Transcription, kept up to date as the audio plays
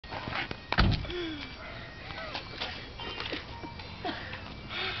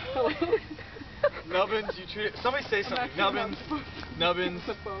Nubbins, you treated. Somebody say something. Nubbins,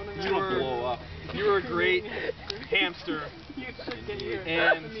 you were a great hamster,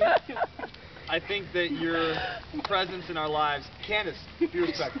 and I think that your presence in our lives, Candace, be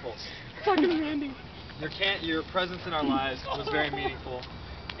respectful. Your presence in our lives was very meaningful,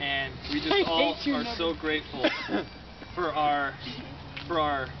 and we just all are so grateful for our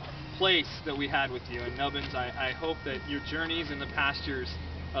place that we had with you. And Nubbins, I hope that your journeys in the pastures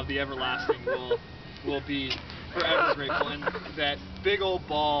of the everlasting will be forever grateful, and that big old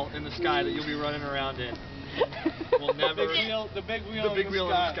ball in the sky that you'll be running around in will never. The big wheel in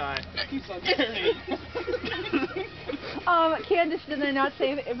the sky. Keeps on turning. Candace, did I not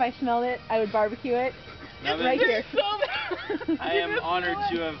say if I smelled it, I would barbecue it? Nubbins, right here. I am honored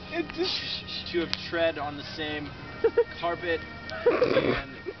to have tread on the same carpet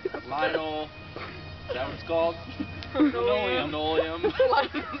and Lionel. Is that what it's called? Linoleum.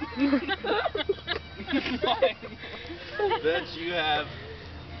 That you have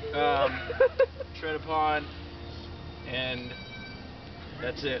tread upon, and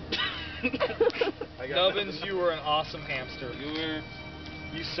that's it. Nubbins, you were an awesome hamster.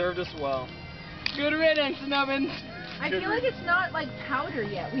 You served us well. Good riddance, Nubbins. I feel like it's not like powder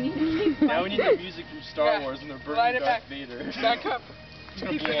yet. We need to keep Now we need the music from Star Wars and they're burning Darth Vader. Back up. It's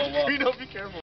gonna blow up. Be careful.